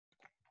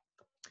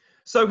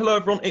So hello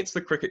everyone, it's the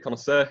Cricket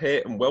Connoisseur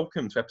here and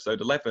welcome to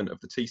episode 11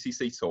 of the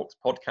TCC Talks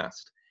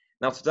podcast.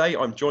 Now today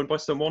I'm joined by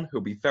someone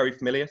who'll be very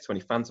familiar to any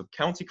fans of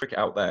county cricket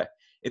out there.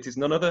 It is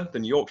none other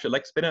than Yorkshire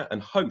leg spinner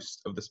and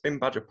host of the Spin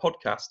Badger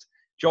podcast,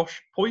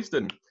 Josh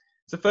Poysden.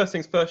 So first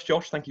things first,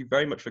 Josh, thank you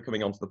very much for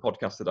coming onto the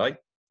podcast today.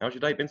 How's your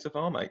day been so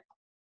far, mate?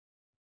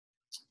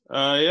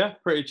 Yeah,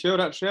 pretty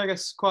chilled actually. I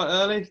guess quite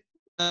early,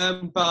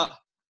 but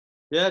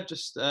yeah,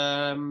 just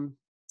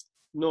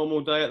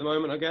normal day at the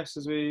moment. I guess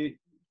as we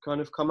kind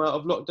of come out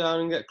of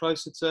lockdown and get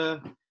closer to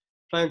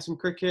playing some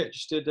cricket.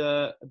 Just did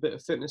a bit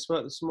of fitness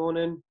work this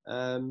morning,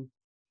 and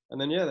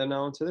then they're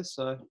now onto this.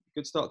 So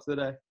good start to the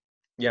day.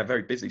 Yeah,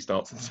 very busy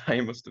start to the day,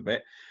 I must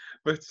admit.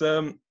 But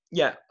I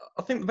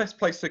think the best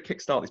place to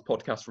kickstart this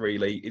podcast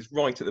really is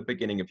right at the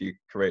beginning of your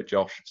career,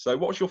 Josh. So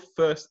what was your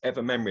first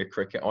ever memory of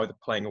cricket, either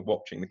playing or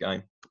watching the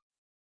game?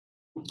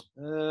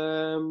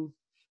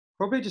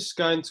 Probably just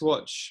going to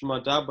watch my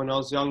dad when I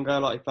was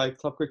younger. Like, he played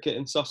club cricket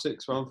in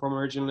Sussex, where I'm from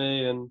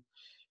originally, and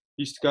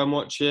used to go and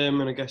watch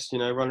him. And I guess,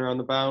 run around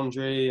the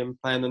boundary and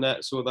play in the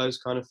nets, all those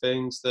kind of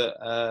things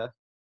that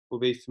will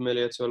be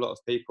familiar to a lot of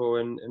people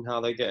and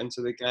how they get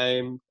into the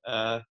game.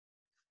 I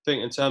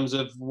think in terms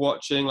of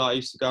watching, like, I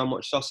used to go and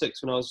watch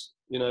Sussex when I was,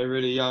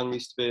 really young. It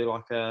used to be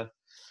like a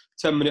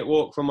 10-minute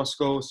walk from my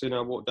school. So,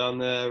 I walked down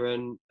there,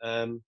 and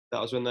that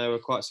was when they were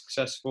quite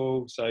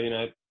successful. So,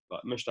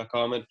 like Mushtaq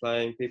Ahmed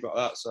playing, people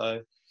like that. So,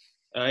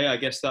 I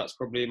guess that's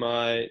probably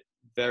my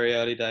very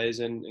early days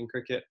in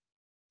cricket.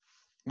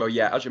 Well,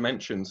 yeah, as you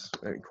mentioned,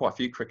 quite a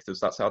few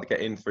cricketers, that's how they get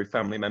in, through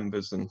family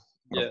members, and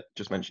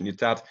just mentioned your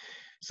dad.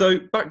 So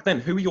back then,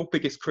 who were your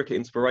biggest cricket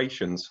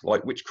inspirations?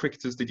 Like, which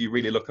cricketers did you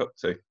really look up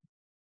to?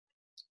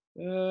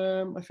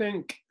 I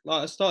think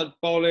I started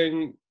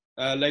bowling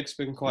leg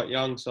spin quite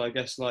young, so I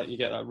guess you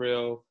get that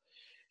real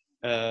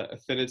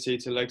affinity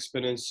to leg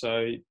spinners.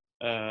 So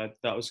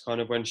that was kind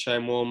of when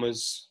Shane Warne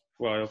was,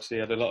 obviously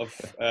had a lot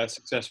of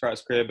success throughout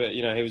his career, but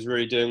he was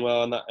really doing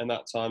well in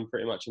that time,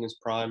 pretty much in his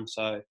prime.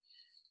 So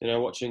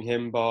watching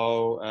him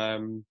bowl,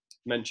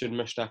 mentioned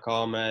Mushtaq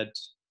Ahmed,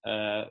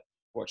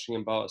 watching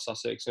him bowl at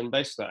Sussex, and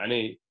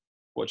basically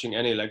watching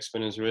any leg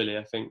spinners really.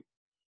 I think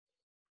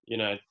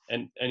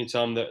any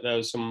time that there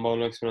was some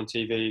bowling leg spin on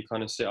TV, you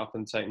kind of sit up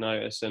and take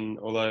notice. And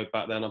although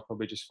back then I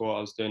probably just thought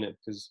I was doing it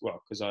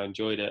because I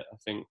enjoyed it, I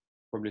think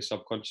probably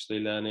subconsciously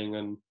learning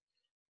and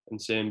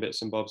seeing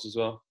bits and bobs as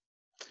well.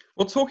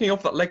 Well, talking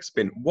of that leg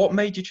spin, what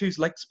made you choose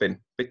leg spin?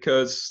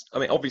 Because, I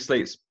mean,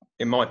 obviously,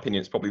 in my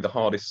opinion, it's probably the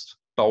hardest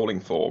bowling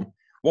form.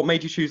 What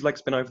made you choose leg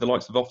spin over the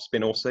likes of off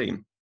spin or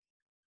seam?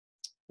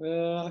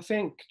 I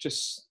think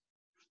just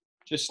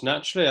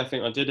naturally. I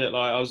think I did it.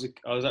 I was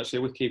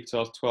actually a wicketkeeper till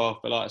I was 12,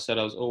 but like I said,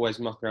 I was always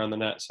mucking around the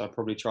net, so I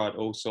probably tried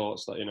all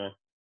sorts. And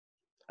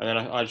then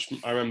I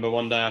remember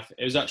one day,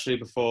 it was actually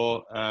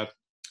before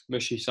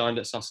Mushy signed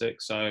at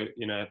Sussex, so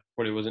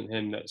probably wasn't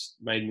him that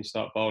made me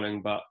start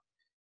bowling, but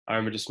I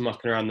remember just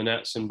mucking around the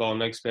nets and bowling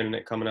leg spin and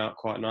it coming out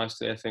quite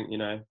nicely. I think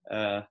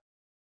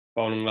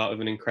bowling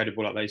with an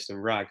incredible, they used to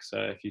rag, so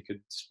if you could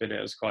spin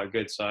it was quite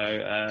good.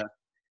 So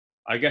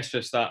I guess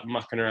just that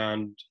mucking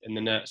around in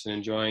the nets and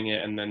enjoying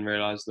it, and then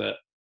realised that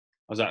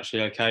I was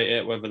actually okay at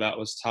it, whether that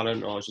was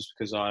talent or just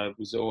because I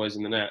was always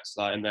in the nets.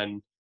 And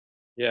then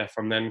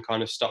from then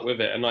kind of stuck with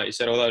it. And like you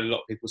said, although a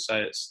lot of people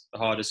say it's the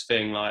hardest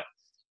thing,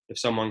 if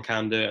someone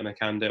can do it and they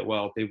can do it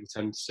well, people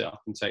tend to sit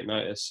up and take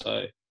notice.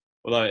 So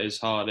although it is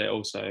hard, it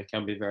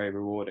can be very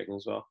rewarding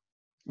as well.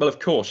 Well, of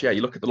course, yeah.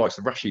 You look at the likes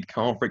of Rashid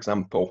Khan, for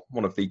example,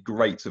 one of the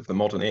greats of the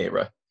modern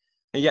era.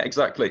 And yeah,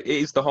 exactly. It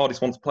is the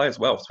hardest one to play as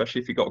well,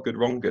 especially if you've got a good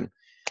wrong gun.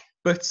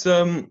 But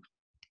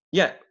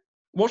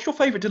what's your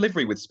favourite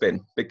delivery with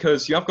spin?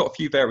 Because you have got a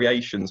few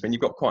variations. I mean,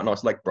 you've got quite a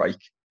nice leg break.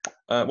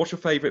 What's your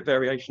favourite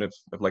variation of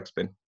leg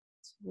spin?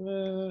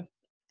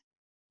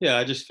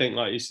 I just think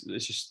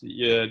it's just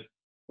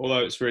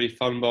although it's really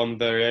fun bowling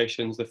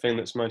variations, the thing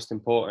that's most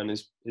important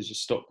is your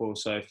stop ball.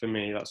 So for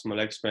me, that's my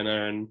leg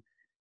spinner, and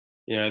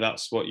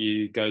that's what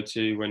you go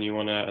to when you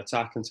want to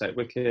attack and take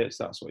wickets.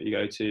 That's what you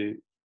go to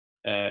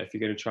if you're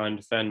going to try and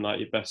defend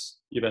your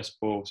best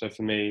ball. So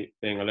for me,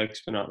 being a leg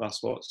spinner,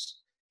 that's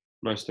what's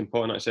most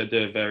important. Like I said,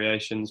 do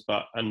variations,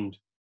 in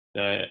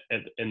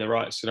the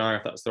right scenario,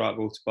 if that's the right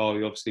ball to bowl,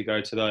 you obviously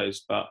go to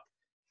those. But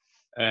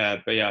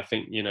I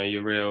think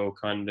your real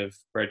kind of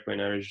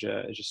breadwinner is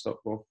your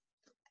stop ball.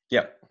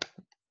 Yeah,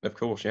 of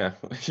course, yeah.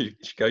 you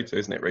should go to,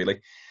 isn't it,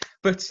 really?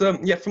 But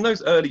from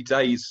those early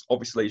days,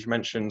 obviously, as you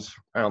mentioned,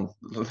 around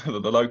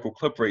the local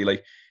club, really,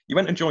 you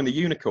went and joined the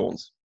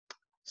Unicorns.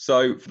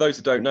 So for those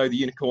who don't know, the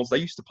Unicorns, they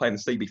used to play in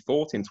the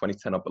CB40 in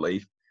 2010, I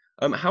believe.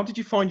 How did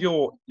you find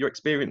your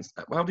experience?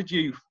 How did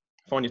you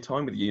find your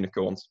time with the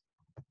Unicorns?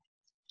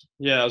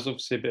 Yeah, it was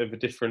obviously a bit of a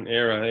different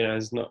era.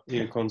 There's not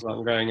Unicorns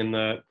aren't going in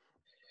the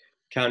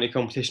county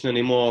competition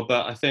anymore,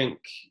 but I think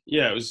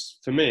it was,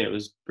 for me, it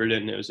was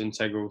brilliant. It was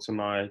integral to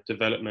my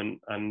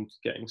development and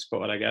getting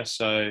spotted, I guess.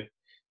 So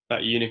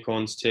that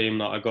Unicorns team,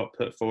 I got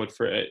put forward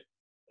for it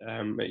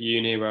at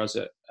uni, where I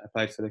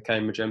played for the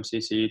Cambridge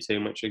MCCU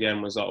team, which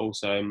again was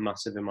also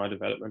massive in my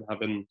development,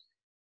 having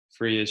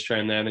 3 years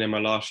training there, and then in my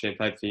last year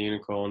played for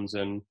Unicorns,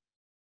 and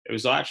it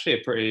was actually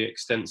a pretty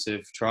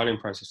extensive trialing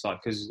process, like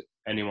because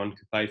anyone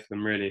could play for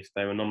them really if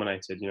they were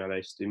nominated. You know, they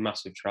used to do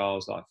massive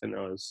trials. Like, I think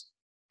there was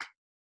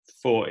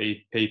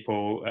 40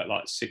 people at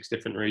like 6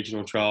 different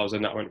regional trials,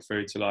 and that went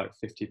through to like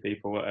 50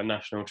 people at a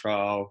national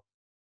trial,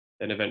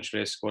 then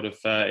eventually a squad of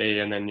 30,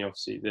 and then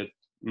obviously the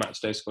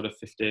match day squad of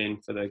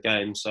 15 for the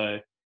game. So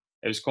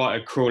it was quite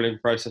a crawling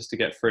process to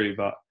get through,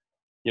 but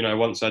you know,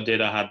 once I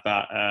did, I had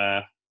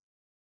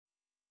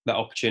that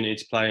opportunity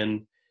to play.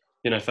 And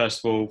you know, first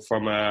of all,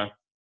 from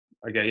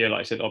like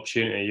I said,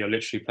 opportunity, you're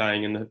literally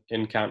playing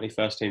in county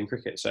first team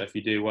cricket. So if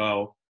you do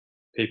well,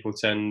 people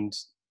tend,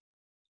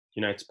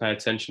 you know, to pay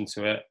attention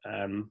to it.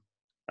 And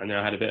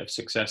I had a bit of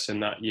success in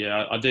that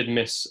year. I did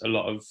miss a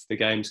lot of the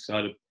games because I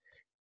had a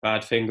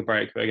bad finger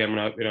break. But again, when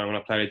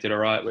I played, I did all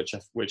right,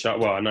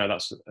 I know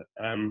that's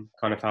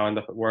kind of how I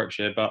ended up at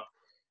Warwickshire. But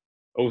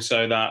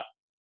also that,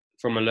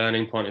 from a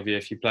learning point of view,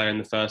 if you play in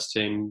the first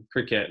team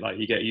cricket, like,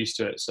 you get used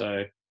to it.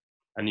 So,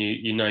 and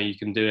you know you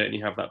can do it, and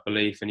you have that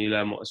belief, and you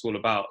learn what it's all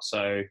about.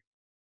 So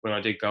when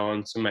I did go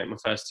on to make my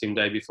first team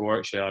debut for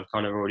Warwickshire, I'd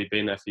kind of already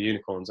been there for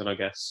Unicorns. And I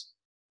guess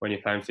when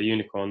you're playing for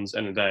Unicorns,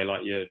 end of the day,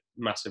 like, you're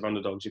massive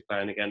underdogs. You're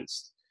playing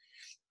against,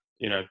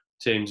 you know,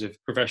 teams of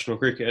professional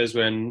cricketers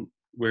when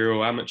we're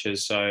all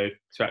amateurs. So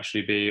to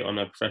actually be on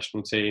a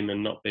professional team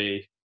and not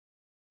be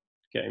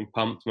getting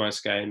pumped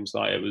most games,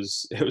 like, it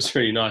was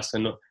really nice,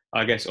 and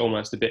I guess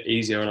almost a bit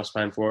easier when I was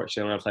playing for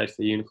Warwickshire when I played for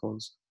the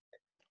Unicorns.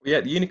 Yeah,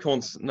 the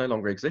Unicorns no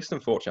longer exist,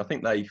 unfortunately. I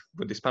think they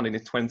were disbanded in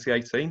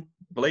 2018, I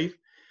believe.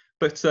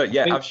 But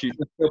yeah, they're as you,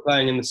 still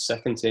playing in the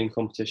second team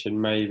competition,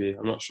 maybe.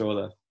 I'm not sure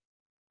though.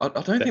 I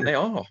don't think they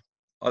are.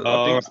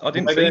 Oh, I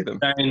didn't maybe see they've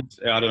them. changed.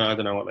 I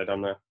don't know what they've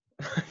done there.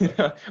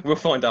 Yeah, we'll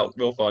find out.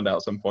 We'll find out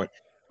at some point.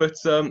 But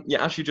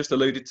yeah, as you just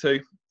alluded to,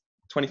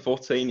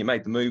 2014, you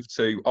made the move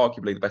to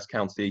arguably the best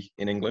county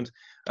in England,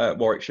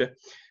 Warwickshire.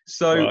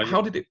 So Well,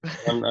 how did it? I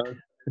don't know.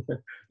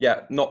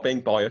 Yeah, not being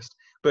biased,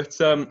 but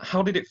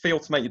how did it feel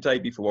to make your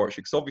debut for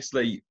Warwickshire? Because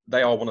obviously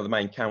they are one of the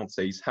main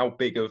counties. How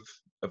big of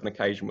an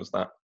occasion was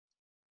that?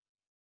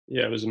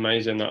 Yeah, it was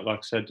amazing. That, like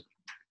I said,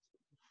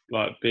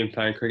 like, been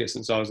playing cricket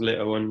since I was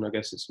little, and I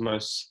guess it's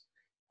most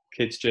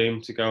kids' dream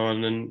to go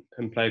on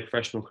and play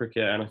professional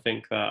cricket. And I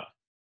think that,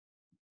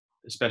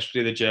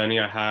 especially the journey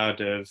I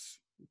had of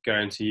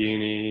going to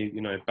uni,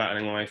 you know,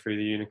 battling my way through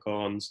the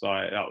Unicorns,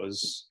 like, that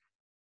was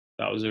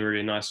a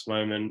really nice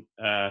moment.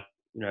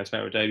 You know, to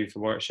make my debut for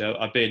Warwickshire.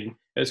 It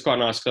was quite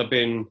nice because I've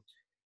been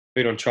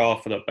on trial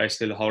for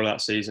basically the whole of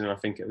that season. And I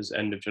think it was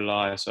end of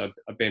July, so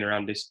I've been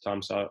around this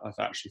time. So I've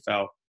actually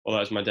felt, although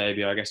it was my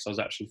debut, I guess I was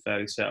actually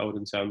fairly settled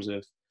in terms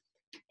of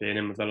being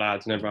in with the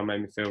lads, and everyone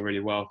made me feel really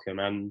welcome.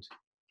 And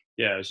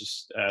yeah, it was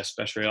just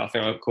special. I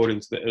think I got called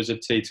it was a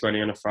T20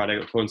 on a Friday. I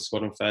got called into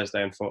squad on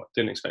Thursday and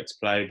didn't expect to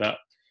play, but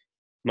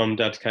mum and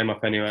dad came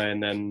up anyway,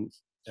 and then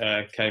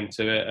came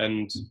to it,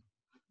 and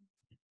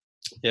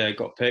yeah,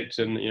 got picked,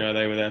 and you know,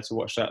 they were there to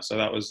watch that. So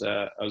that was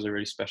a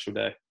really special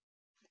day.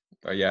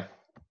 Oh yeah,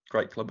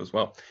 great club as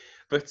well.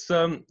 But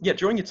yeah,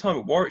 during your time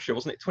at Warwickshire,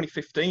 wasn't it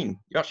 2015?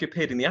 You actually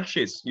appeared in the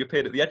Ashes. You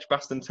appeared at the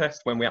Edgbaston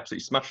Test when we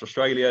absolutely smashed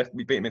Australia.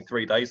 We beat them in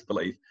 3 days, I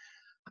believe.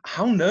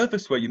 How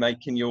nervous were you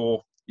making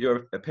your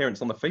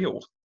appearance on the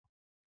field?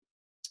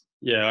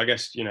 Yeah, I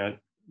guess, you know,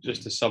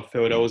 just a sub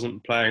field. I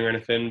wasn't playing or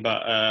anything,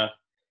 but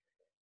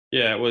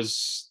yeah, it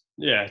was,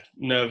 yeah,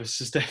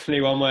 nervous is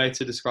definitely one way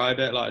to describe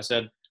it. Like I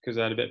said, because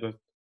I had a bit of a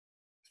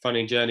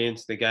funny journey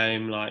into the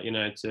game. Like, you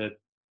know,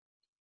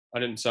 I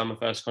didn't sign my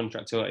first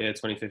contract till that year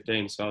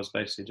 2015, so I was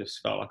basically just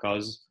felt like I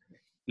was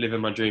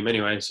living my dream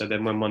anyway. So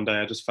then when one day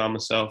I just found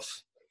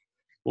myself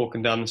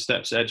walking down the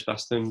steps at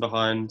Edgbaston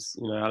behind,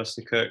 you know,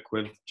 Alistair Cook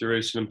with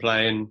Jerusalem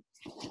playing,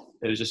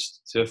 it was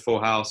just to a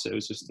full house. It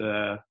was just,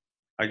 I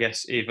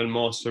guess, even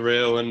more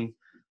surreal. And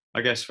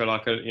I guess for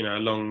like a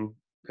long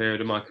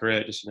period of my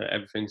career, just, you know,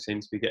 everything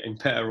seemed to be getting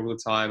better all the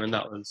time, and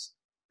that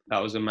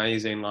was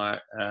amazing.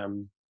 Like,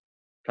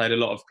 played a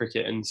lot of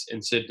cricket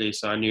in Sydney,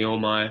 so I knew all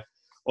my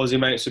Aussie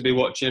mates would be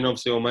watching.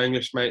 Obviously, all my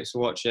English mates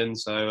were watching.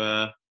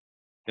 So,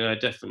 you know,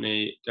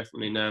 definitely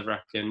nerve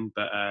wracking.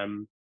 But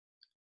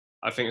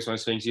I think it's one of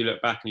those things you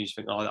look back and you just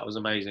think, oh, that was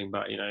amazing.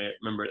 But you know,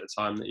 remember at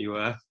the time that you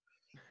were,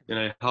 you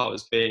know, heart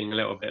was beating a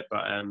little bit.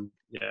 But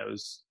yeah, it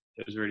was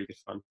really good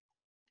fun.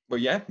 Well,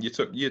 yeah,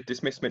 you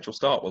dismissed Mitchell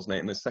Stark, wasn't it,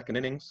 in the second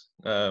innings?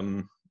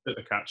 Bit of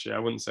a catch, yeah. I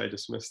wouldn't say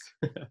dismissed.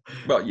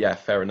 Well, yeah,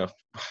 fair enough.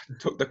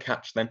 Took the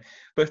catch then.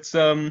 But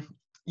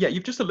yeah,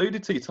 you've just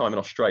alluded to your time in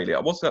Australia. I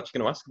was actually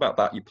going to ask about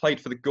that. You played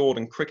for the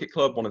Gordon Cricket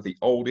Club, one of the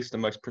oldest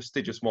and most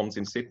prestigious ones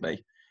in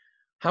Sydney.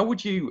 How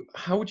would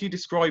you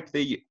describe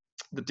the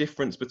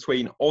difference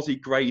between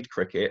Aussie grade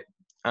cricket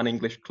and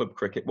English club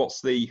cricket?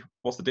 What's the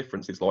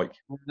differences like?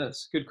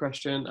 That's a good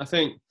question. I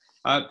think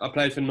I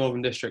played for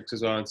Northern Districts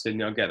as well in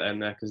Sydney. I'll get there in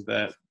there because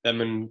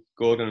them and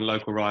Gordon are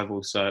local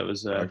rivals. So it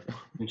was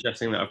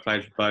interesting that I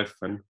played for both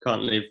and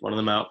can't leave one of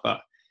them out.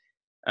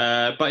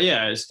 But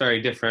yeah, it's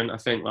very different. I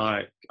think,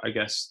 like, I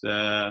guess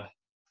the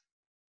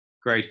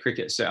grade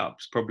cricket setup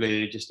is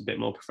probably just a bit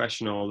more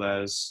professional.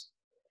 There's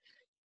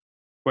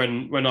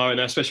when I,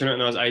 especially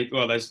when I was 8,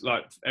 well, there's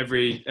like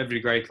every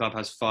grade club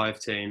has 5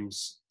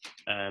 teams,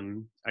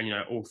 and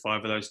all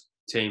 5 of those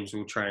teams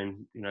will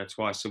train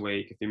twice a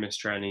week. If you miss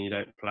training, you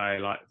don't play.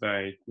 Like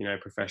very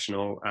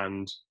professional,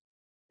 and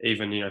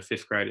even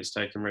 5th grade it's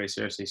taken really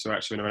seriously. So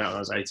actually when I went out when I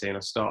was 18, I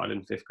started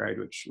in 5th grade,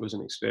 which was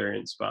an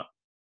experience, but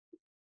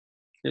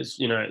it's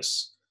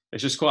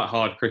it's just quite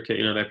hard cricket.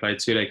 They play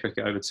 2-day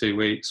cricket over 2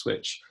 weeks,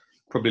 which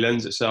probably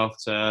lends itself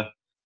to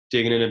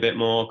digging in a bit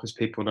more, because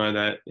people know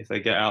that if they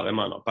get out they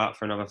might not bat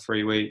for another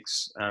 3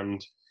 weeks,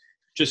 and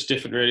just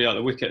different really. Like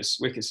the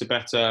wickets are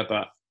better,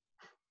 but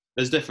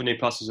there's definitely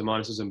pluses and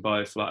minuses in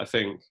both. Like I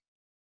think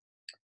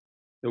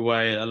the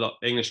way a lot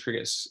English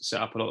cricket's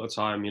set up a lot of the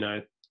time,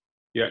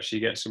 you actually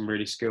get some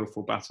really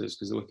skillful batters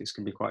because the wickets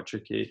can be quite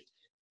tricky.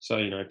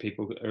 So,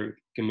 people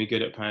can be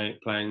good at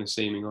playing the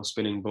seaming or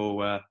spinning ball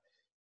where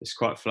it's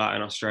quite flat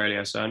in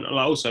Australia. So, and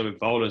also with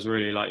bowlers,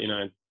 really,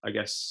 I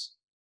guess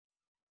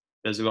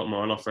there's a lot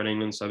more on offer in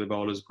England. So the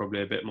bowlers are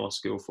probably a bit more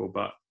skillful,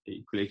 but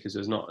equally, because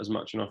there's not as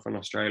much on offer in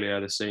Australia,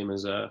 the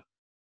seamers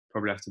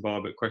probably have to bowl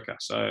a bit quicker.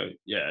 So,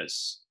 yeah,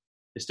 it's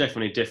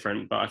definitely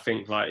different. But I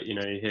think,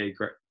 you hear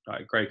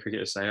grade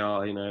cricketers say,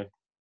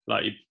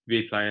 like you'd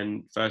be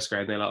playing 1st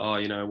grade and they're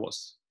like,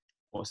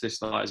 what's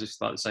this like? Is this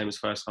like the same as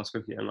 1st class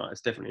cricket? And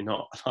it's definitely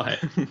not.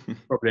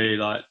 Probably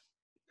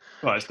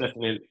it's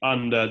definitely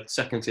under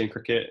 2nd team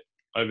cricket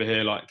over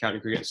here, like county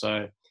cricket.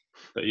 So,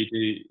 but you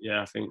do,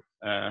 yeah, I think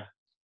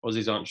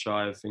Aussies aren't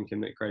shy of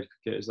thinking that grade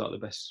cricket is like the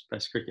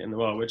best cricket in the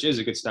world, which is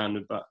a good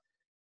standard. But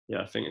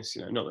yeah, I think it's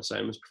not the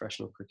same as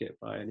professional cricket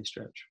by any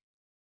stretch.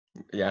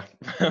 Yeah.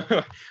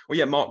 Well,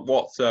 yeah, Mark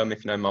Watts,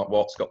 if you know Mark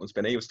Watts, Scotland's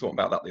been, he was talking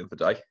about that the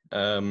other day.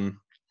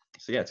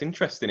 So yeah, it's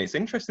interesting. It's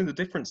interesting the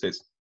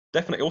differences.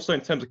 Definitely. Also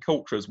in terms of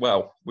culture as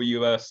well. Were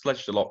you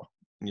sledged a lot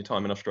in your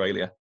time in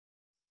Australia?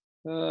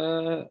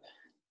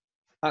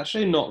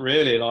 Actually, not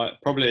really. Like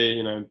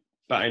probably,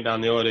 batting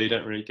down the order, you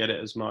don't really get it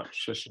as much.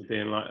 Especially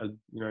being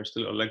just a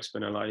little leg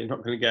spinner. Like you're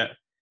not going to get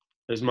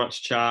as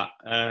much chat.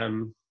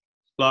 Like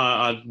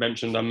I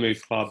mentioned, I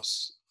moved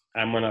clubs,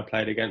 and when I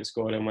played against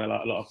Gordon, where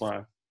like a lot of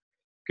my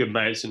good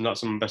mates and not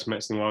some of my best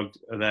mates in the world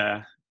are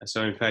there,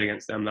 so when we played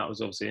against them, that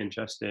was obviously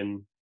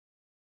interesting.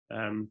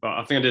 But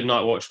I think I did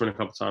night watchman a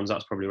couple of times.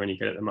 That's probably when you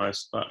get it the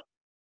most.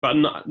 But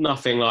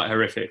nothing like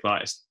horrific.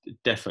 Like it's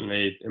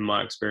definitely, in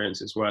my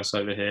experience, it's worse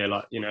over here.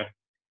 Like when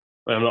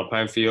I'm not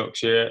playing for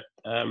Yorkshire,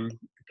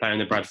 playing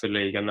the Bradford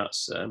League, and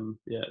that's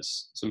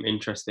it's some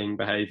interesting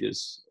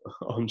behaviours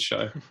on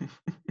show.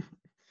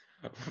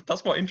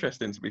 That's quite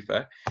interesting, to be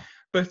fair.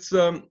 But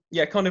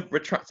kind of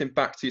retracting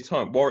back to your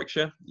time at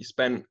Warwickshire, you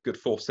spent good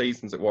 4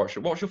 seasons at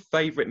Warwickshire. What's your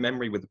favourite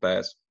memory with the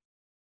Bears?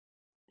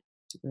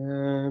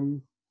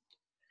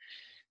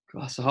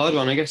 That's a hard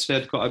one. I guess we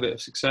had quite a bit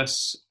of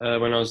success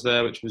when I was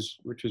there, which was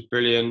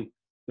brilliant.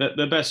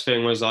 The best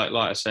thing was like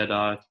I said,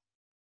 I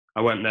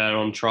went there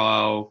on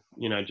trial,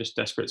 just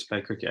desperate to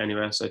play cricket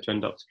anywhere. So to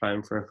end up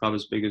playing for a club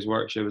as big as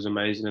Warwickshire was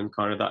amazing, and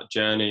kind of that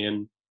journey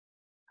and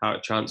how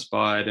it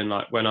transpired. And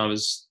like when I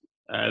was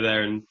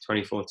there in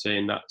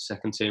 2014, that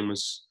 2nd team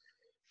was,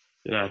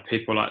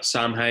 people like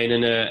Sam Hain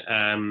in it.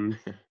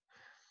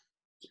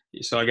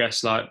 So I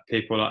guess like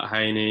people like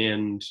Haney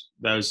and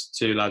those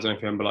 2 lads, I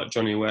don't remember, like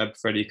Johnny Webb,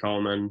 Freddie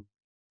Coleman,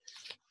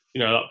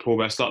 like Paul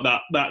Best, like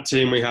that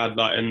team we had,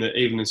 like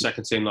even in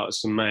 2nd team, like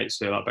some mates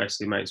who are like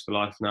basically mates for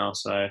life now.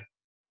 So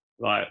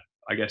like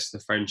I guess the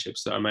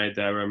friendships that I made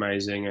there were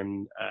amazing.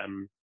 And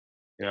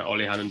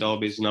Ollie Hannon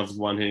Dolby is another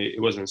one who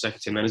wasn't in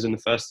 2nd team then, is in the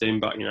 1st team,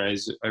 but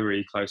he's a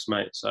really close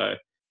mate. So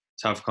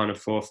to have kind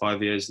of 4 or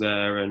 5 years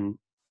there and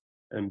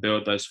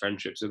build those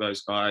friendships with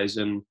those guys,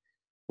 and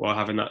while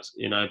having that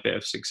a bit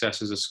of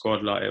success as a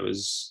squad, like it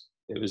was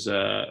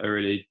a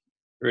really,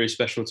 really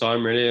special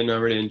time, really, and I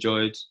really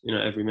enjoyed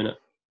every minute.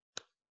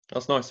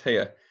 That's nice to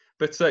hear.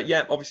 But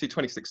obviously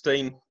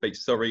 2016 beat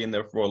Surrey in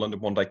the Royal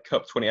London One Day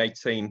Cup.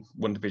 2018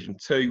 won Division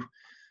 2,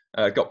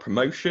 got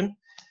promotion,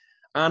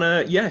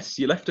 and yes,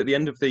 you left at the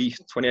end of the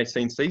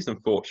 2018 season,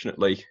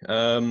 unfortunately.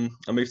 I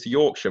moved to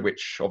Yorkshire,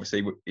 which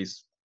obviously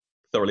is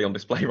thoroughly on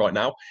display right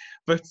now.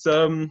 But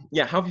how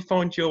have you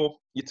found your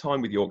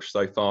time with Yorkshire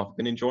so far?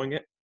 Been enjoying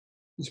it?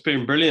 It's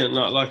been brilliant.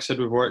 Like I said,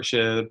 with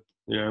Warwickshire,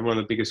 one of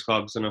the biggest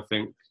clubs, and I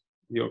think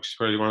Yorkshire's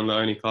probably one of the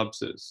only clubs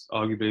that's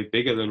arguably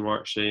bigger than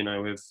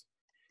Warwickshire. With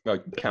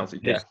county,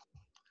 yeah.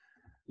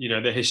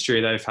 The history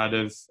they've had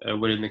of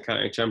winning the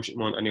county championship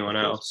more than anyone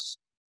else,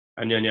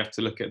 and you only have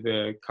to look at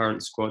the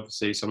current squad to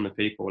see some of the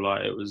people.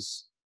 Like it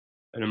was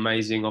an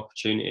amazing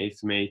opportunity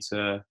for me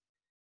to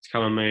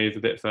come and move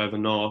a bit further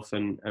north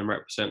and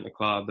represent the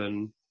club.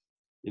 And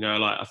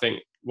I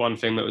think one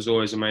thing that was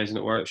always amazing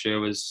at Warwickshire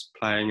was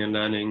playing and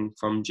learning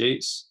from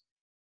Jeets.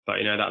 But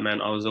that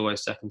meant I was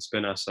always 2nd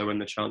spinner. So when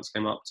the chance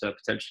came up to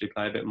potentially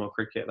play a bit more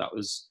cricket, that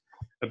was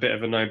a bit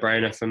of a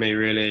no-brainer for me,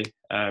 really.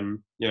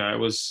 It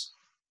was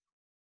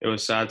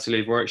sad to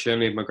leave Warwickshire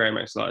and leave my great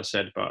mates, like I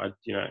said, but I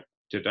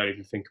don't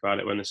even think about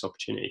it when this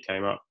opportunity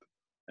came up.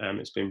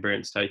 It's been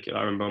brilliant to take it.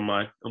 I remember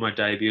on my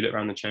debut, looked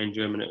around the change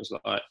room, and it was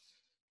like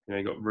You know,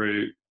 you got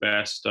Root,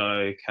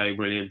 Bairstow, Kay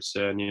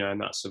Williamson, you know,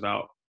 and that's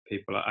about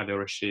people like Adil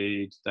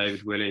Rashid,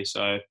 David Willey.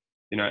 So,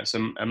 you know, it's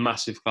a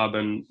massive club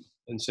and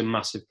some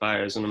massive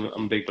players. And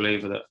I'm a big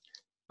believer that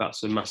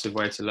that's a massive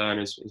way to learn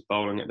is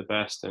bowling at the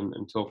best and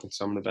talking to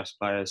some of the best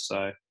players.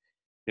 So,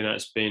 you know,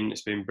 it's been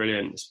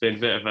brilliant. It's been a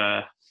bit of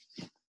a,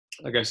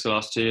 I guess the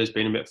last 2 years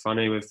been a bit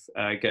funny with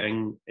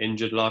getting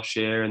injured last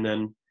year, and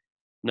then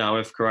now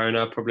with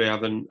Corona, probably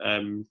haven't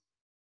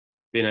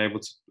been able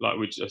to, like,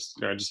 we just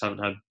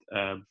haven't had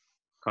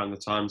kind of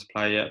the time to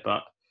play yet.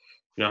 But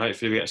you know,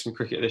 hopefully we get some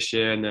cricket this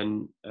year, and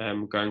then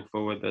going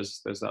forward,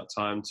 there's that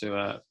time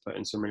to put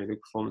in some really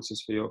big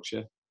performances for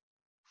Yorkshire.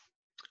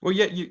 Well,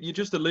 yeah, you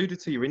just alluded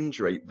to your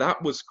injury.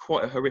 That was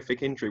quite a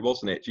horrific injury,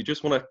 wasn't it? Do you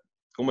just want to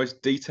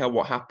almost detail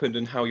what happened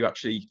and how you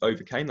actually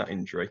overcame that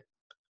injury?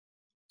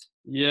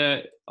 Yeah,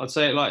 I'd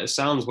say it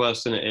sounds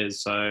worse than it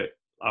is. So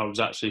I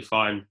was actually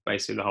fine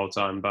basically the whole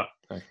time, but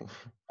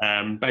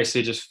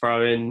basically just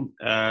throwing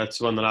to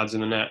one of the lads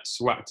in the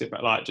nets, whacked it,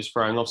 but like just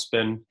throwing off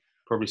spin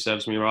probably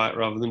serves me right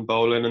rather than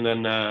bowling, and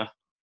then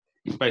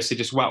basically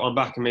just whacked one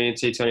back at me in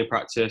T20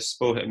 practice.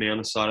 Ball hit me on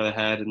the side of the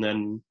head, and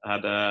then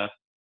had a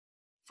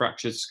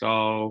fractured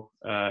skull,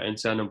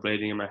 internal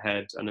bleeding in my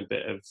head, and a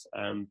bit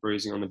of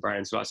bruising on the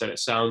brain. So like I said, it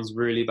sounds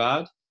really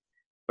bad,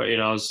 but you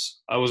know,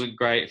 I wasn't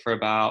great for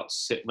about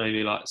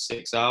maybe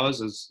 6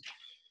 hours. I was,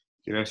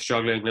 you know,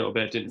 struggling a little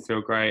bit, didn't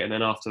feel great, and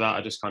then after that,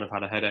 I just kind of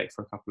had a headache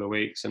for a couple of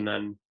weeks, and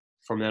then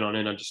from then on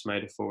in, I just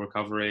made a full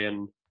recovery,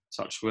 and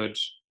touch wood,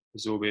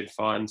 it's all been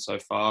fine so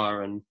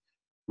far, and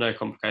no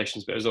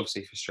complications. But it was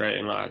obviously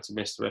frustrating. Like I had to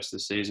miss the rest of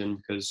the season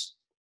because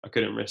I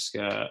couldn't risk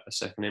a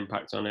second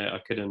impact on it. I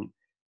couldn't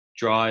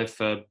drive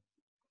for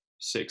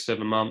 6-7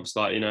 months.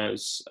 Like, you know,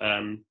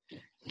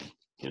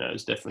 it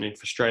was definitely a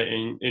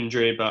frustrating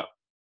injury, but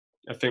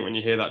I think when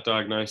you hear that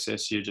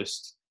diagnosis, you're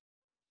just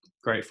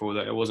grateful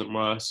that it wasn't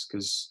worse,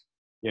 because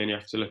you only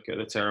have to look at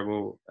the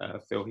terrible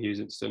Phil Hughes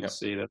incident to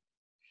see that,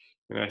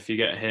 you know, if you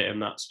get hit in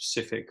that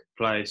specific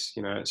place,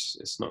 you know,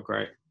 it's not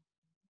great.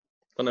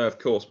 I know, of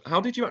course. How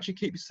did you actually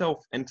keep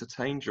yourself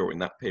entertained during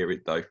that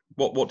period, though?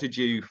 What did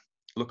you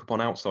look upon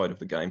outside of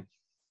the game?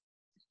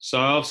 So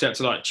I obviously had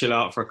to chill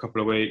out for a couple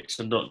of weeks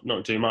and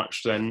not do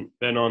much. Then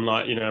on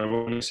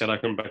when I said I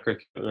couldn't play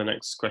cricket, the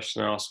next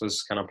question I asked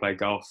was, can I play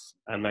golf?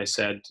 And they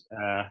said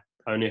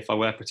only if I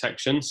wear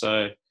protection.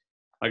 So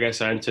I guess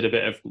I entered a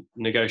bit of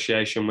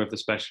negotiation with the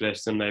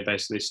specialist, and they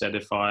basically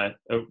said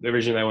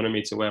originally they wanted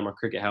me to wear my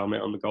cricket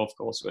helmet on the golf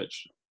course,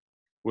 which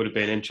would have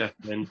been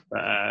interesting.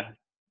 But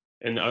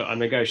and I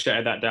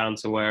negotiated that down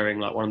to wearing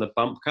one of the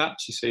bump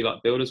caps you see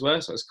builders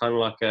wear. So it's kind of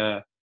like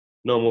a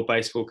normal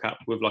baseball cap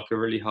with a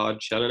really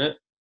hard shell in it.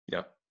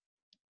 Yeah.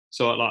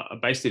 So I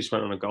basically just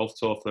went on a golf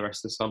tour for the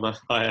rest of the summer.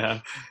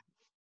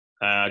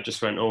 I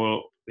just went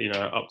all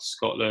up to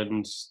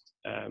Scotland,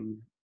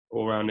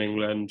 all around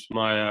England.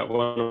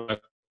 I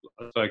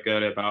spoke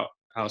earlier about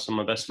how some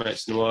of my best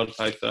mates in the world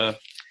played for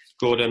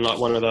Gordon.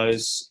 One of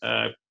those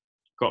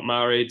got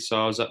married,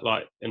 so I was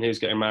and he was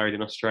getting married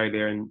in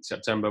Australia in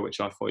September, which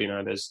I thought,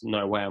 there's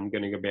no way I'm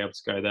going to be able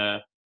to go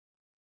there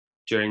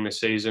during the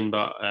season.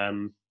 But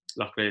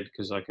luckily,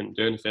 because I couldn't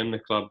do anything, the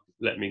club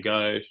let me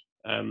go.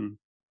 So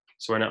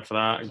I went out for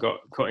that and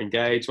got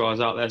engaged while I was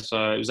out there.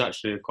 So it was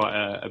actually quite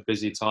a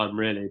busy time,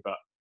 really. But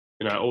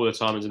all the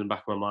time was in the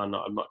back of my mind that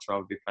I'd much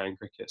rather be playing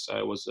cricket. So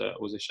it was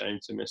a shame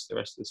to miss the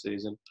rest of the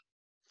season.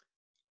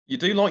 You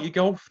do like your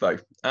golf though,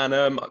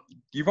 and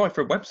you write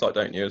for a website,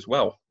 don't you, as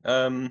well?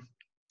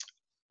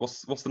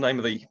 What's the name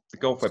of the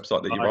golf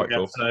website that you write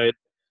for? So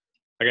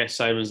I guess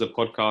same as the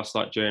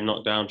podcast, during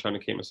lockdown, trying to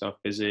keep myself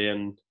busy,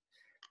 and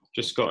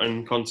just got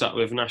in contact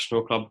with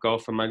National Club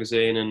Golfer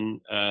magazine,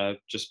 and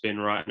just been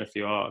writing a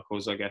few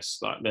articles. I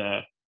guess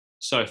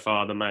so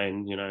far the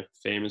main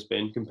theme has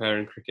been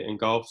comparing cricket and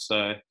golf.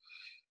 So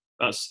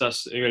that's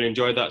I really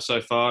enjoyed that so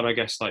far. And I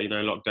guess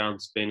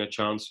lockdown's been a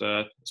chance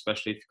for,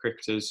 especially for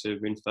cricketers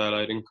who've been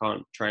furloughed and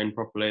can't train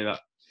properly,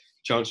 that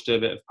chance to do a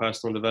bit of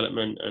personal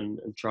development and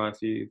try a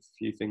few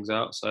things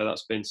out. So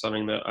that's been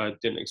something that I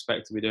didn't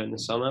expect to be doing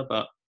this summer,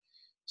 but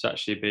it's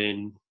actually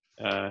been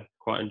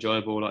quite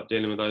enjoyable,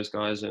 dealing with those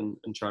guys and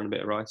trying a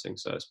bit of writing.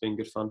 So it's been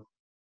good fun.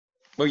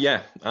 Well,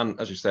 yeah, and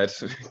as you said,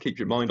 keep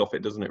your mind off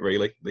it, doesn't it?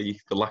 Really, the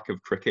lack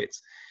of cricket.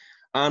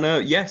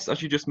 And yes,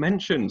 as you just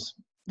mentioned,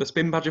 the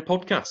Spin Badger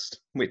podcast,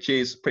 which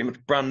is pretty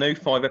much brand new,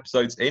 5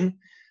 episodes in.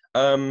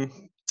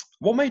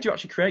 What made you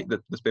actually create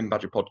the Spin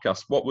Badger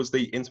podcast? What was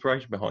the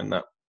inspiration behind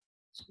that?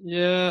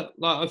 Yeah,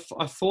 I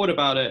thought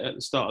about it at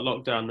the start of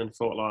lockdown, then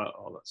thought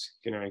that's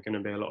going to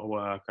be a lot of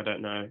work. I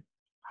don't know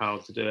how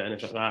to do it,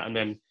 anything like that. And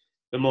then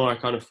the more I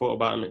kind of thought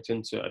about and looked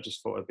into it, I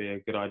just thought it'd be a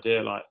good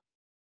idea.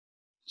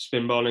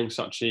 Spin bowling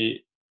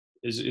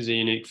is a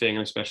unique thing,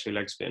 and especially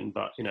leg spin.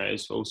 But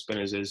as all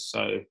spinners is,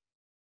 so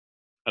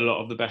a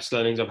lot of the best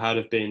learnings I've had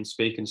have been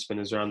speaking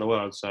spinners around the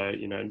world. So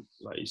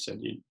like you said,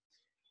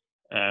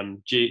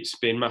 Jeet's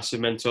been a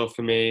massive mentor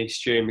for me.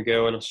 Stewie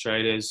McGill in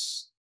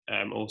Australia's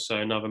also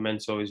another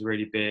mentor who's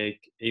really big.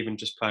 Even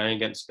just playing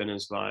against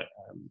spinners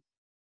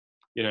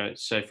you know,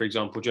 say for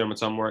example, during my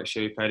time in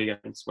Warwickshire, we played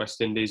against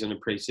West Indies in a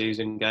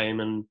pre-season game,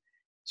 and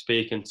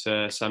speaking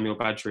to Samuel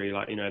Badgery,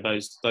 like, you know,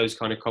 those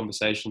kind of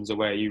conversations are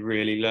where you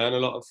really learn a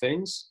lot of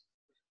things.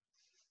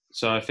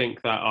 So I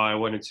think that I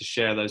wanted to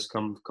share those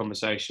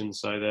conversations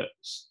so that,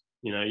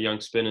 you know, young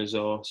spinners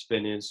or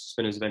spinners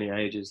of any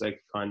ages, they could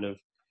kind of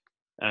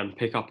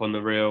pick up on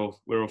the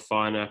real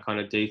finer kind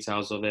of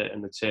details of it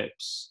and the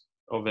tips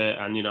of it.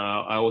 And, you know,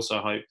 I also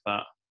hope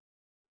that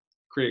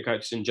cricket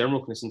coaches in general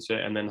can listen to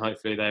it, and then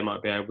hopefully they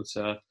might be able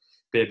to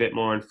be a bit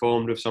more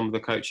informed of some of the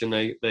coaching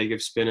they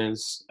give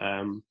spinners.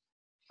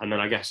 And then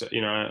I guess,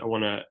 you know, I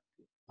want to,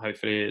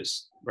 hopefully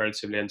it's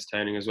relatively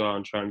entertaining as well,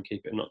 and try and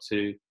keep it not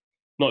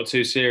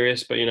too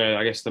serious. But, you know,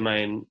 I guess the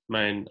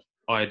main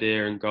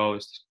idea and goal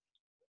is to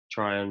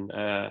try and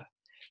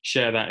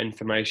share that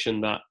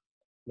information that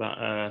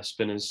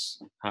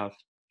spinners have.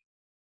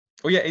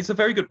 Well, yeah, it's a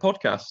very good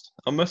podcast.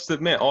 I must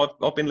admit,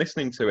 I've been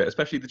listening to it,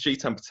 especially the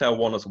Jitan Patel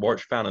one as a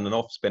Warwick fan and an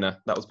off spinner.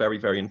 That was very,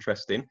 very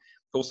interesting.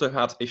 Also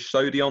had Ish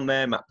Sodhi on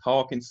there, Matt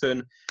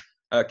Parkinson,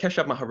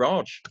 Keshab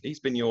Maharaj. He's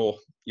been your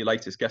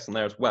latest guest on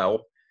there as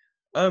well.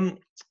 How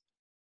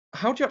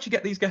do you actually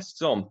get these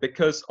guests on?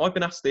 Because I've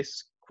been asked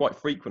this quite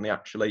frequently,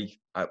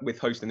 actually, with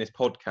hosting this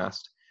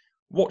podcast.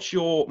 What's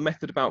your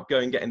method about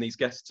getting these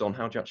guests on?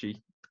 How do you actually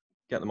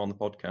get them on the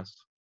podcast?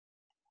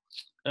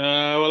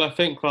 Well, I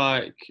think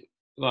like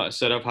I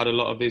said, I've had a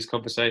lot of these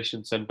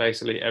conversations, and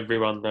basically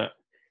everyone that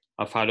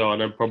I've had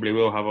on and probably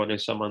will have on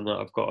is someone that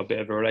I've got a bit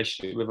of a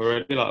relationship with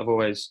already. Like, I've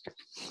always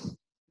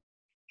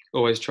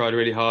tried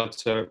really hard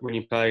to, when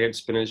you play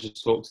against spinners,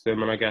 just talk to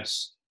them. And I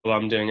guess, well,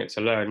 I'm doing it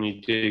to learn.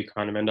 You do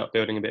kind of end up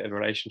building a bit of a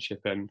relationship.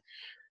 And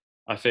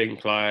I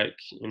think, like,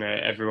 you know,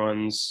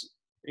 everyone's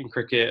in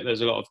cricket,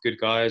 there's a lot of good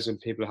guys, and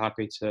people are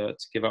happy to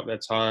give up their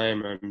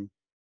time and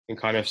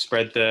kind of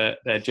spread their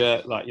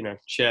like, you know,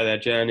 share their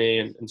journey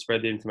and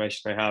spread the information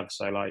they have.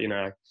 So, like, you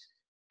know,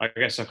 I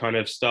guess I kind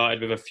of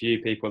started with a few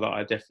people that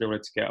I definitely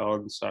wanted to get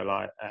on. So,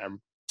 like,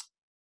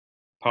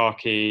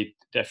 Parky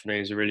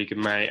definitely is a really good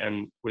mate,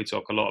 and we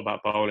talk a lot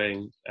about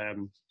bowling. I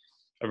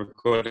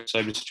recorded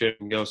so with Stuart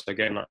and Gill, so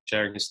again, like,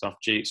 sharing his stuff,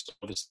 Jeets,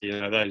 obviously, you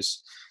know,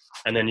 those.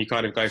 And then you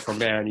kind of go from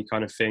there, and you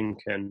kind of think,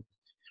 and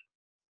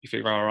you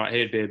think, all right,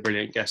 he'd be a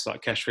brilliant guest.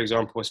 Like Kesh, for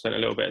example, I spent a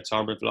little bit of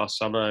time with last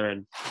summer,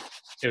 and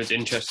it was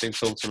interesting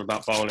talking to him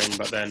about bowling.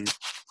 But then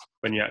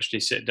when you actually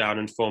sit down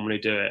and formally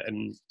do it,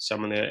 and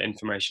some of the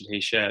information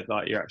he shared,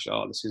 like, you're actually,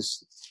 oh, this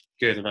is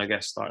good. And I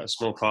guess, like, a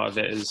small part of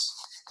it is,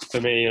 for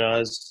me, you know,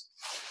 as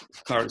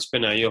current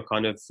spinner, you're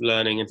kind of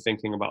learning and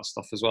thinking about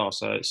stuff as well.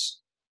 So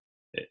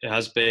it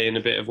has been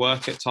a bit of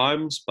work at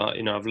times, but,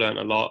 you know, I've learned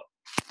a lot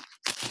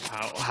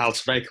how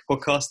to make a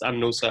podcast,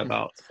 and also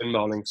about spin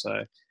bowling.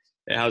 So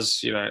it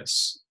has, you know, it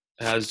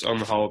has on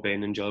the whole been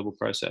an enjoyable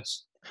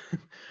process.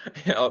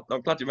 Yeah,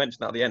 I'm glad you mentioned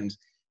that at the end.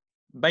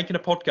 Making a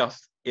podcast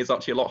is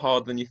actually a lot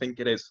harder than you think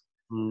it is.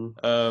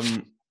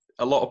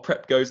 A lot of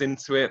prep goes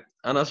into it,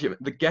 and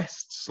the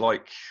guests,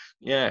 like,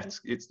 yeah,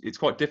 it's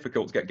quite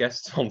difficult to get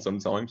guests on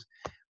sometimes.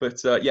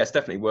 But yeah, it's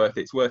definitely worth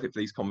it. It's worth it for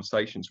these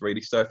conversations,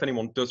 really. So if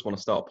anyone does want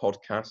to start a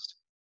podcast,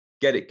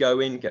 get it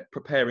going, get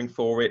preparing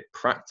for it,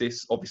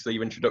 practice, obviously,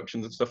 your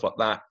introductions and stuff like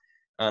that.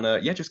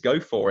 And yeah, just go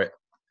for it.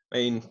 I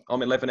mean,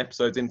 I'm 11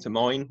 episodes into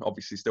mine,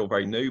 obviously still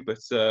very new, but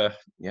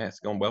yeah, it's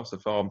gone well so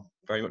far. I'm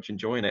very much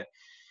enjoying it.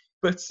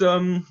 But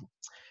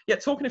yeah,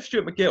 talking of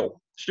Stuart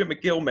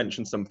McGill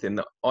mentioned something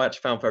that I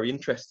actually found very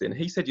interesting.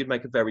 He said you'd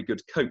make a very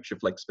good coach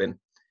of leg spin.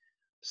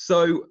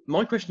 So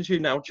my question to you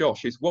now,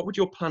 Josh, is what would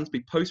your plans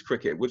be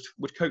post-cricket?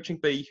 Would coaching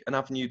be an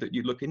avenue that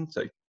you'd look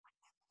into?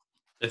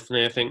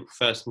 Definitely, I think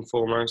first and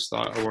foremost,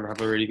 like, I want to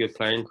have a really good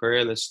playing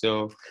career. There's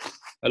still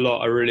a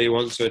lot I really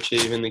want to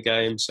achieve in the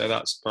game, so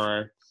that's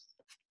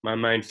my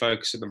main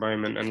focus at the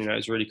moment. And, you know,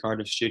 it's really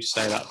kind of stupid to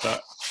say that,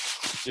 but,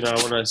 you know, I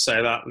want to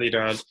say that, you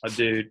know,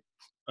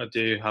 I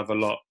do have a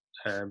lot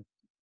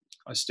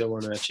I still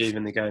want to achieve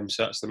in the game,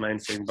 so that's the main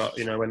thing. But,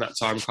 you know, when that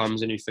time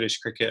comes and you finish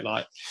cricket,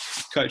 like,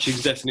 coaching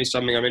is definitely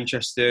something I'm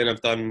interested in.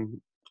 I've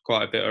done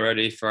quite a bit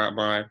already throughout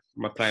my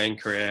playing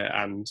career,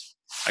 and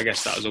I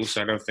guess that was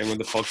also another thing with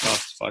the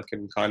podcast. If I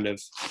can kind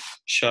of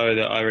show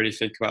that I really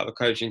think about the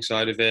coaching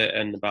side of it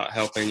and about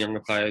helping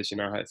younger players, you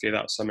know, hopefully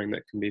that's something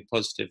that can be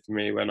positive for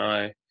me when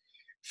I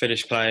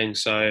finish playing.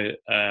 So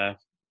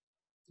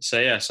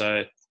yeah,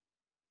 so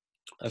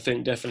I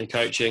think definitely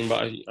coaching,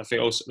 but I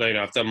think also, you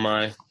know, I've done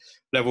my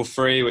level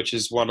 3, which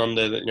is one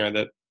under the, you know,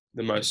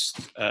 the most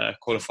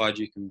qualified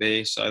you can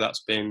be. So that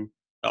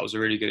was a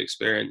really good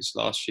experience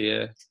last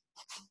year.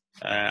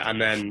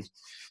 And then,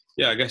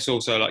 yeah, I guess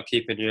also, like,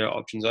 keeping your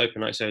options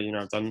open. Like I say, you know,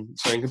 I've done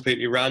something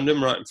completely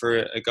random, writing for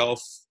a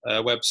golf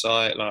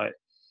website, like,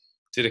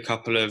 did a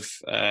couple of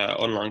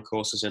online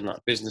courses in,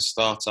 like, business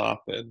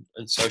startup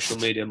and social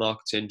media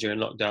marketing during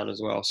lockdown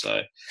as well.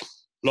 So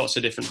lots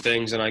of different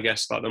things. And I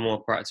guess, like, the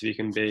more proactive you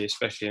can be,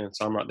 especially in a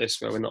time like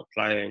this where we're not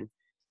playing,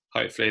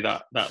 hopefully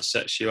that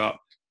sets you up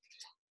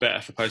better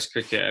for post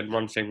cricket. And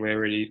one thing we're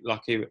really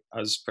lucky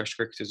as fresh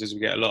cricketers is we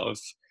get a lot of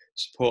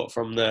support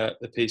from the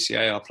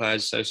PCA, our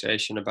Players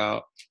Association,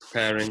 about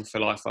preparing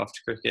for life after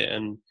cricket.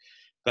 And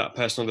that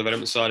personal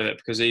development side of it,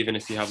 because even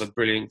if you have a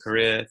brilliant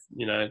career,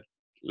 you know,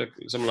 look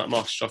at someone like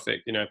Marcus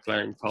Troffic, you know,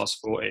 playing past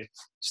 40,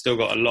 still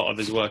got a lot of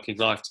his working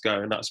life to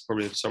go, and that's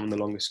probably some of the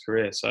longest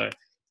career. So,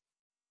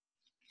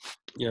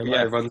 you know, not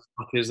Yeah. everyone's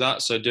lucky as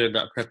that. So doing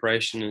that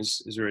preparation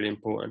is really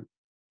important.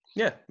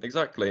 Yeah,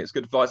 exactly. It's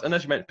good advice. And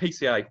as you mentioned,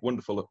 PCA,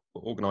 wonderful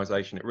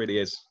organisation. It really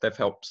is. They've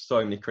helped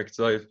so many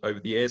cricketers over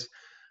the years.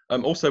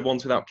 Also,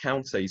 ones without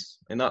counties,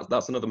 and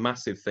that's another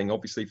massive thing.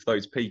 Obviously, for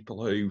those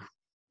people who,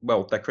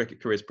 well, their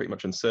cricket career is pretty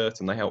much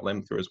uncertain, they help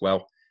them through as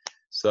well.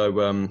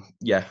 So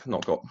yeah,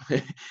 not got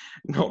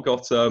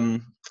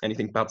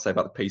anything bad to say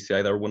about the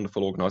PCA. They're a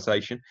wonderful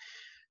organisation.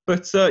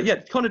 But yeah,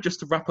 kind of just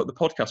to wrap up the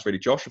podcast, really,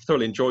 Josh, I've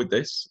thoroughly enjoyed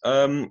this.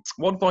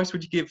 What advice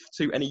would you give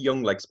to any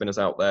young leg spinners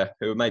out there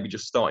who are maybe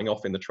just starting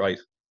off in the trade?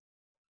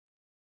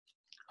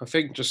 I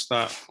think just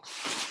that,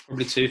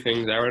 probably two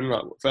things, Aaron.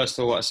 Like, first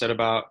of all, what I said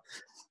about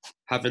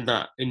having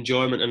that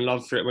enjoyment and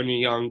love for it when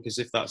you're young, because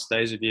if that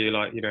stays with you,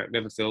 like, you know, it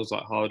never feels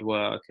like hard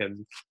work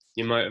and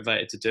you're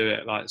motivated to do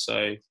it. Like,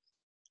 so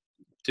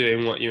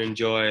doing what you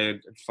enjoy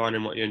and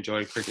finding what you enjoy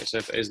in cricket. So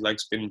if it is leg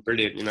spin,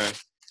 brilliant, you know,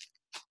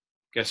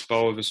 guess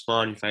bowl with a smile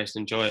on your face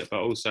and enjoy it,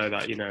 but also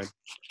that, you know,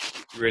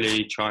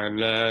 really try and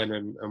learn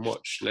and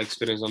watch leg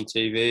spinners on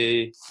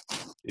TV,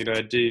 you know,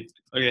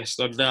 I guess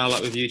now,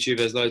 like with YouTube,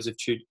 there's loads of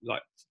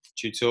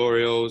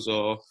tutorials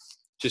or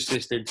just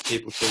listening to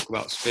people talk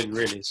about spin,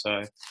 really.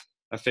 So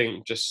I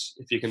think just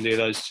if you can do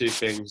those two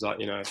things, like,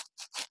 you know,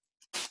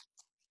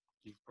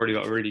 you've probably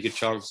got a really good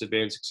chance of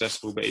being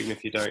successful, but even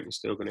if you don't, you're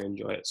still going to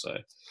enjoy it. So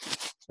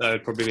that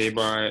would probably be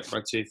my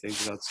two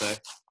things, I'd say.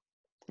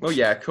 Well,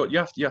 yeah, you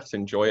have to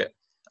enjoy it.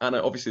 And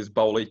obviously, as a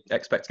bowler,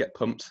 expect to get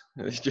pumped.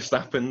 It just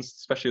happens,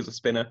 especially as a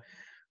spinner.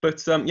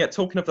 But yeah,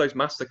 talking of those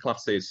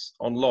masterclasses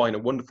online, a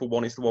wonderful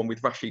one is the one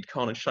with Rashid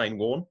Khan and Shane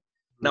Warne.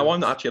 Now,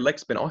 I'm not actually a leg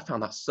spinner. I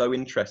found that so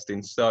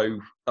interesting. So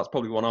that's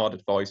probably one I'd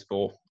advise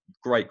for.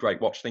 Great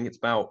watch. I think it's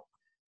about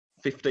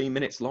 15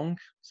 minutes long,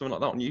 something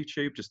like that on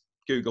YouTube. Just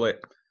Google it.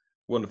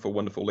 Wonderful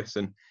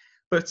listen.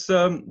 But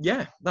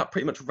yeah, that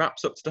pretty much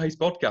wraps up today's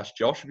podcast.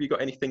 Josh, have you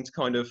got anything to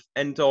kind of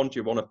end on? Do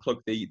you want to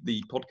plug the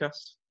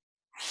podcast?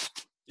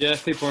 Yeah,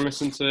 if people want to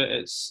listen to it,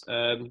 it's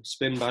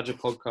Spin Badger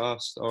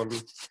podcast on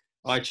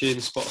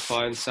iTunes,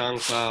 Spotify and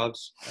SoundCloud,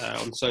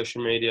 on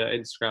social media,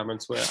 Instagram and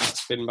Twitter at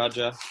Spin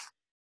Badger.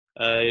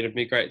 It'd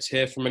be great to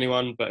hear from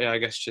anyone, but yeah, I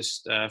guess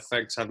just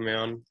thanks for having me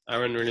on,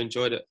 Aaron. Really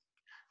enjoyed it.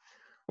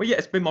 Well, yeah,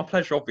 it's been my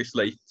pleasure.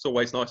 Obviously, it's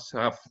always nice to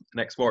have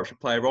an ex-Warwickshire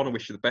player on. I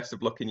wish you the best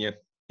of luck in your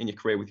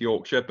career with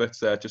Yorkshire, but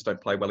just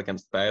don't play well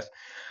against the Bears.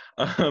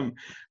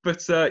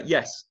 But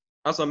yes,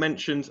 as I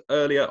mentioned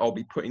earlier, I'll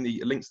be putting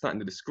the links to that in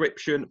the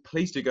description.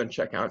 Please do go and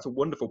check it out. It's a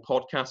wonderful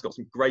podcast. Got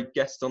some great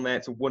guests on there.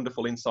 It's a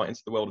wonderful insight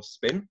into the world of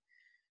spin.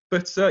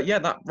 But yeah,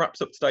 that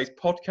wraps up today's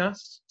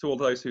podcast. To all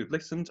those who've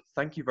listened,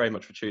 thank you very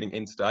much for tuning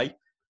in today.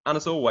 And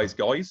as always,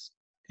 guys,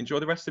 enjoy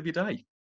the rest of your day.